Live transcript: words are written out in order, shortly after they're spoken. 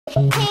I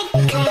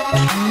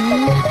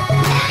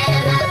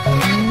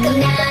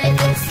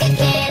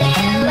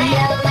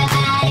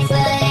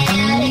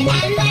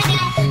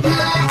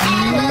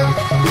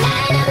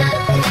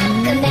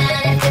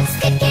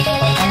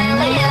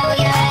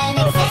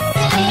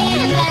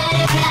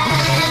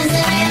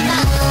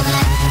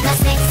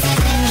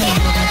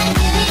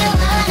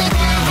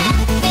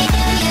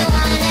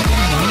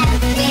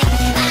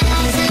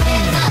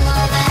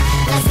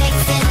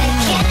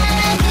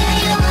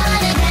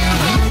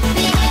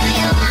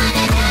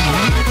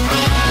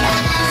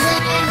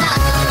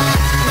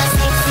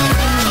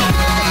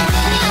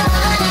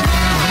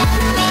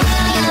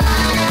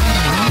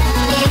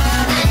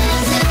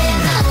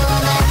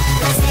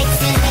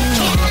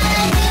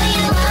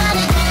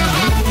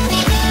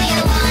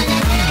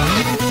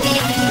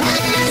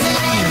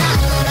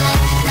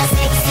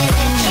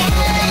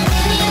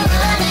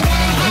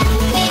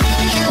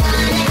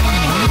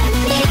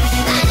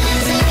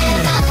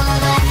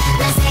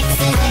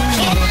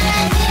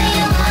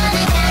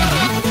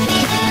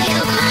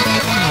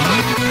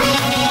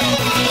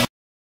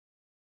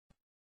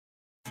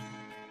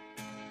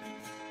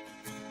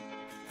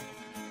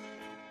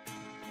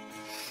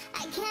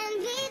can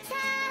be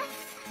tough,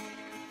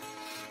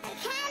 I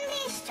can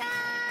be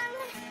strong,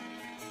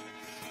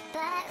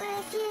 but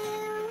with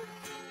you,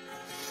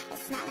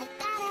 it's not like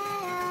that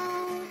at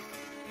all.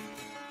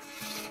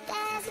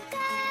 There's a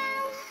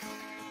girl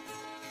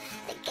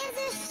that gives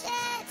a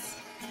shit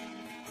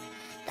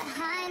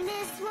behind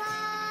this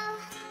wall.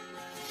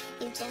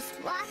 You just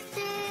walk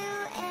through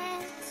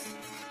it,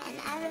 and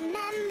I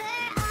remember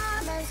all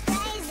those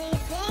crazy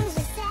things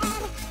you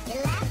said. You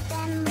left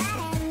them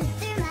running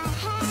through my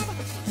head.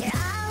 You're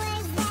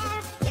always there,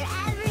 you're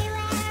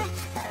everywhere,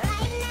 but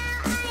right now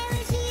I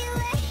wish you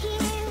were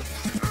here.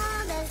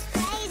 All those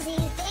crazy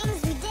things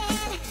we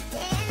did,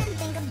 didn't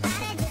think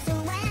about it, just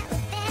went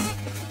with it.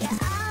 You're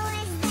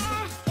always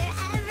there, you're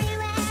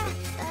everywhere,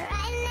 but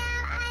right now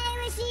I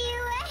wish you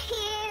were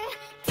here.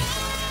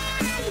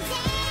 Damn,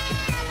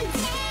 damn,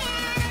 damn,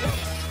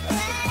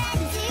 what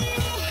I'd do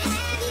to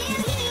have you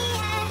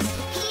here,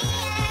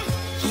 here,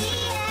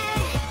 here.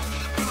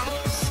 I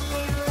wish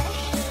you were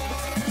here.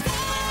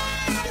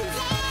 Damn,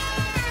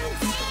 damn,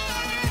 damn,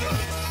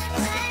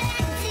 what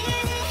I'd do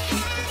to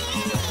have you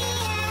near,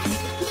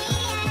 near,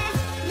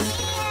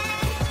 near.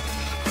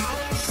 I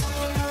wish you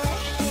were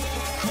here.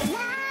 I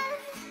love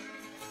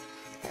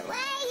the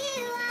way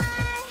you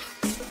are.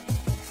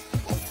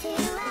 It's who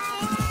I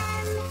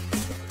am.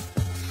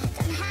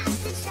 Don't have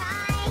to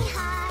try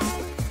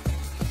hard.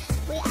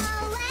 We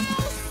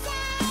always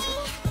say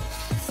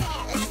it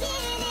like it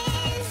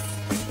is,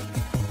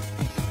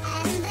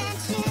 and the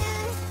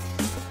truth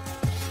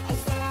is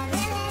that I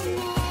really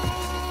miss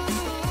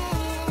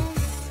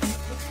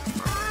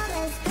all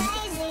those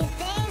crazy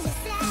things you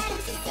said.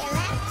 You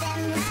left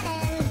them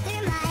running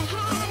through my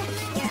head.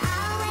 You're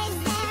always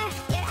there,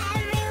 you're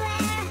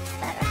everywhere,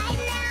 but right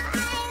now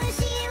I wish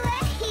you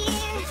were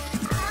here.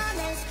 All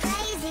those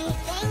crazy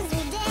things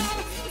we did,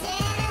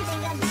 didn't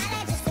think about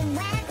it, just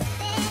went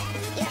with it.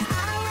 You're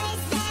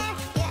always there,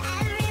 you're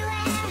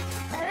everywhere,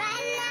 but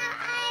right now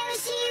I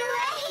wish you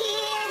were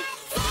here.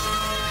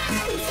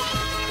 Damn,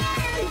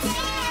 damn,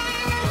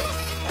 damn,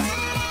 what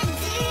I'd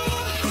do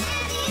to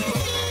have you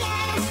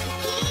here,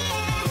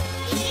 here,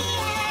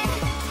 here.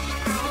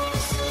 I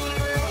wish you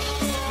were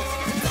here.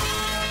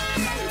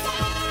 Damn,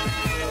 damn,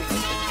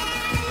 damn,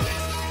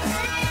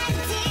 what I'd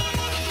do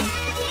to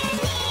have you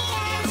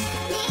near,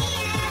 near,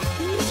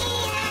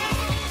 near.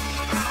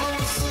 I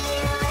wish you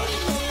were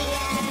here.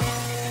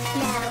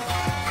 No, I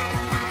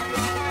don't wanna let go.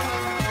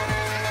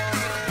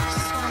 I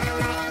just wanna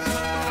let you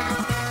know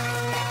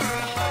that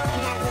I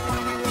never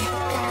wanna let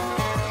go.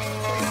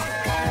 Let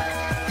go.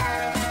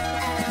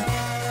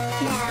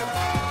 No, I don't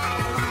wanna let go.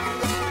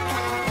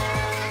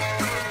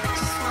 I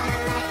just wanna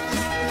let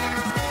you know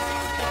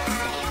that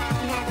I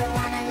never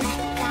wanna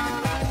let go.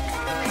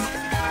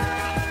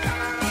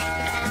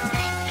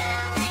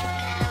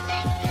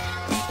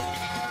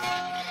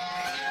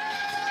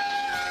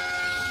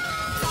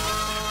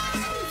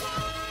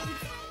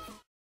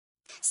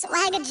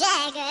 Swagger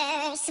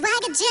Jagger,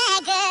 Swagger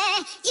Jagger,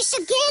 you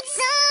should get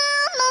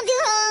some of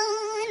your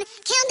own.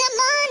 Count that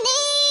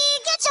money,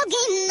 get your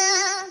game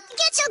up,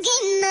 get your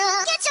game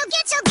up,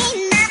 get your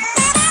game up.